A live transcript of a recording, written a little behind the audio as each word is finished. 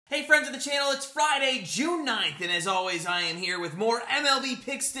Hey friends of the channel, it's Friday, June 9th, and as always, I am here with more MLB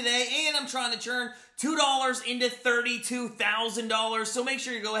Picks Today, and I'm trying to turn $2 into $32,000, so make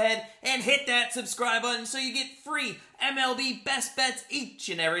sure you go ahead and hit that subscribe button so you get free MLB best bets each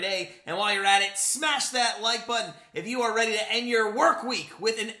and every day, and while you're at it, smash that like button if you are ready to end your work week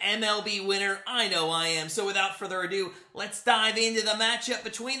with an MLB winner. I know I am, so without further ado, let's dive into the matchup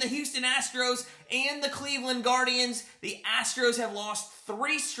between the Houston Astros and the Cleveland Guardians. The Astros have lost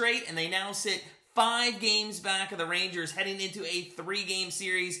 3 straight, and they now sit 5 games back of the Rangers heading into a 3-game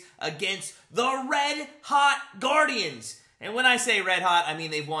series against the red-hot Guardians. And when I say red-hot, I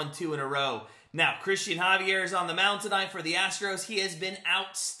mean they've won 2 in a row. Now, Christian Javier is on the mound tonight for the Astros. He has been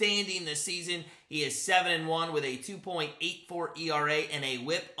outstanding this season. He is 7-1 with a 2.84 ERA and a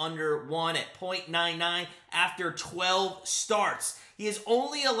whip under 1 at .99 after 12 starts. He has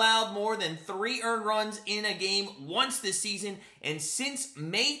only allowed more than 3 earned runs in a game once this season, and since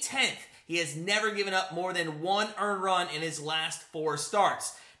May 10th, he has never given up more than 1 earned run in his last 4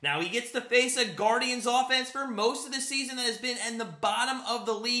 starts. Now, he gets to face a Guardians offense for most of the season that has been in the bottom of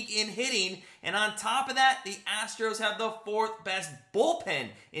the league in hitting, and on top of that, the Astros have the 4th best bullpen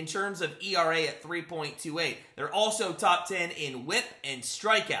in terms of ERA at 3.28. They're also top 10 in whip and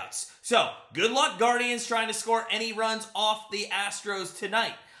strikeouts. So, good luck, Guardians, trying to score any runs off the Astros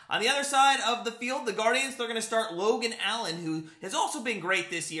tonight. On the other side of the field, the Guardians, they're going to start Logan Allen, who has also been great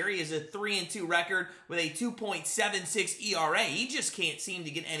this year. He has a 3-2 record with a 2.76 ERA. He just can't seem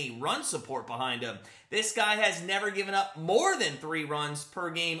to get any run support behind him. This guy has never given up more than 3 runs per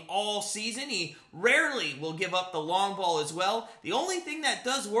game all season. He rarely will give up the long ball as well. The only thing that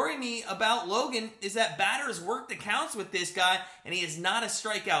does worry me about Logan is that batters work the counts with this guy, and he is not a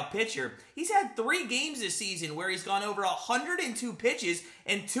strikeout pitcher. He's had 3 games this season where he's gone over 102 pitches,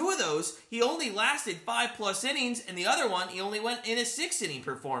 and 2 of those, he only lasted 5+ innings, and the other one, he only went in a 6-inning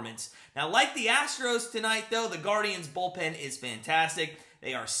performance. Now, like the Astros tonight, though, the Guardians' bullpen is fantastic.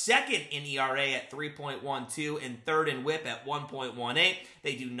 They are 2nd in ERA at 3.12 and 3rd in whip at 1.18.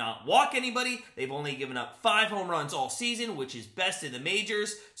 They do not walk anybody. They've only given up 5 home runs all season, which is best in the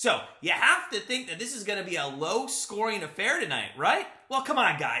majors. So you have to think that this is going to be a low-scoring affair tonight, right? Well, come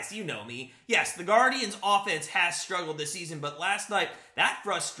on, guys. You know me. Yes, the Guardians' offense has struggled this season, but last night, that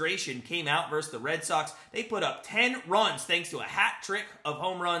frustration came out versus the Red Sox. They put up 10 runs thanks to a hat trick of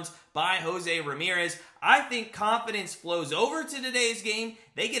home runs by Jose Ramirez. I think confidence flows over to today's game.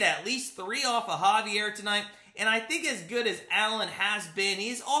 They get at least 3 off of Javier tonight. And I think as good as Allen has been,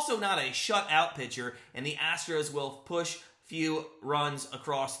 he's also not a shutout pitcher, and the Astros will push few runs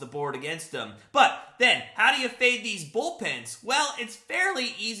across the board against them. But then, how do you fade these bullpens? Well, it's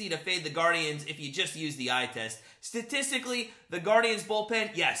fairly easy to fade the Guardians if you just use the eye test. Statistically, the Guardians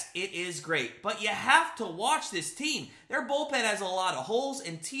bullpen, yes, it is great, but you have to watch this team. Their bullpen has a lot of holes,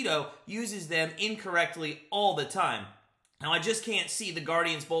 and Tito uses them incorrectly all the time. Now, I just can't see the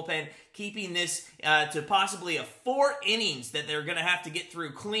Guardians bullpen keeping this to possibly a 4 innings that they're going to have to get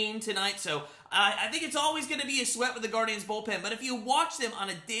through clean tonight. So I think it's always going to be a sweat with the Guardians bullpen. But if you watch them on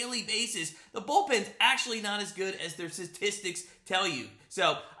a daily basis, the bullpen's actually not as good as their statistics tell you.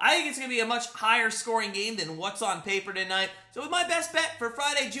 So I think it's going to be a much higher scoring game than what's on paper tonight. So with my best bet for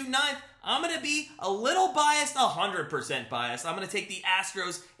Friday, June 9th, I'm going to be a little biased, 100% biased. I'm going to take the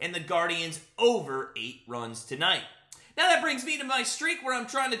Astros and the Guardians over 8 runs tonight. Now that brings me to my streak where I'm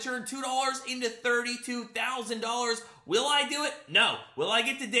trying to turn $2 into $32,000. Will I do it? No. Will I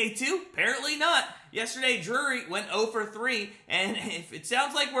get to day 2? Apparently not. Yesterday, Drury went 0 for 3, and if it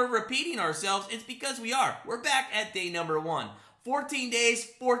sounds like we're repeating ourselves, it's because we are. We're back at day number 1. 14 days,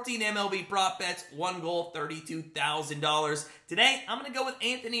 14 MLB prop bets, 1 goal, $32,000. Today, I'm going to go with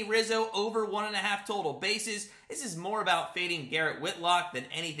Anthony Rizzo over 1.5 total bases. This is more about fading Garrett Whitlock than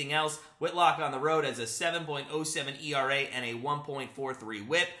anything else. Whitlock on the road has a 7.07 ERA and a 1.43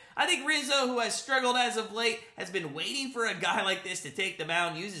 whip. I think Rizzo, who has struggled as of late, has been waiting for a guy like this to take the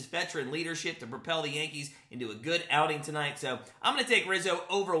mound, use his veteran leadership to propel the Yankees into a good outing tonight. So I'm going to take Rizzo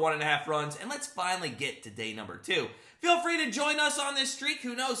over 1.5 runs, and let's finally get to day number 2. Feel free to join us on this streak.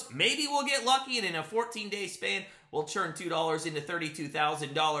 Who knows? Maybe we'll get lucky, and in a 14-day span, we'll turn $2 into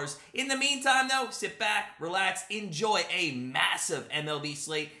 $32,000. In the meantime, though, sit back, relax, enjoy a massive MLB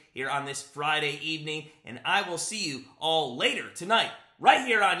slate here on this Friday evening, and I will see you all later tonight, right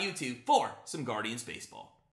here on YouTube for some Guardians baseball.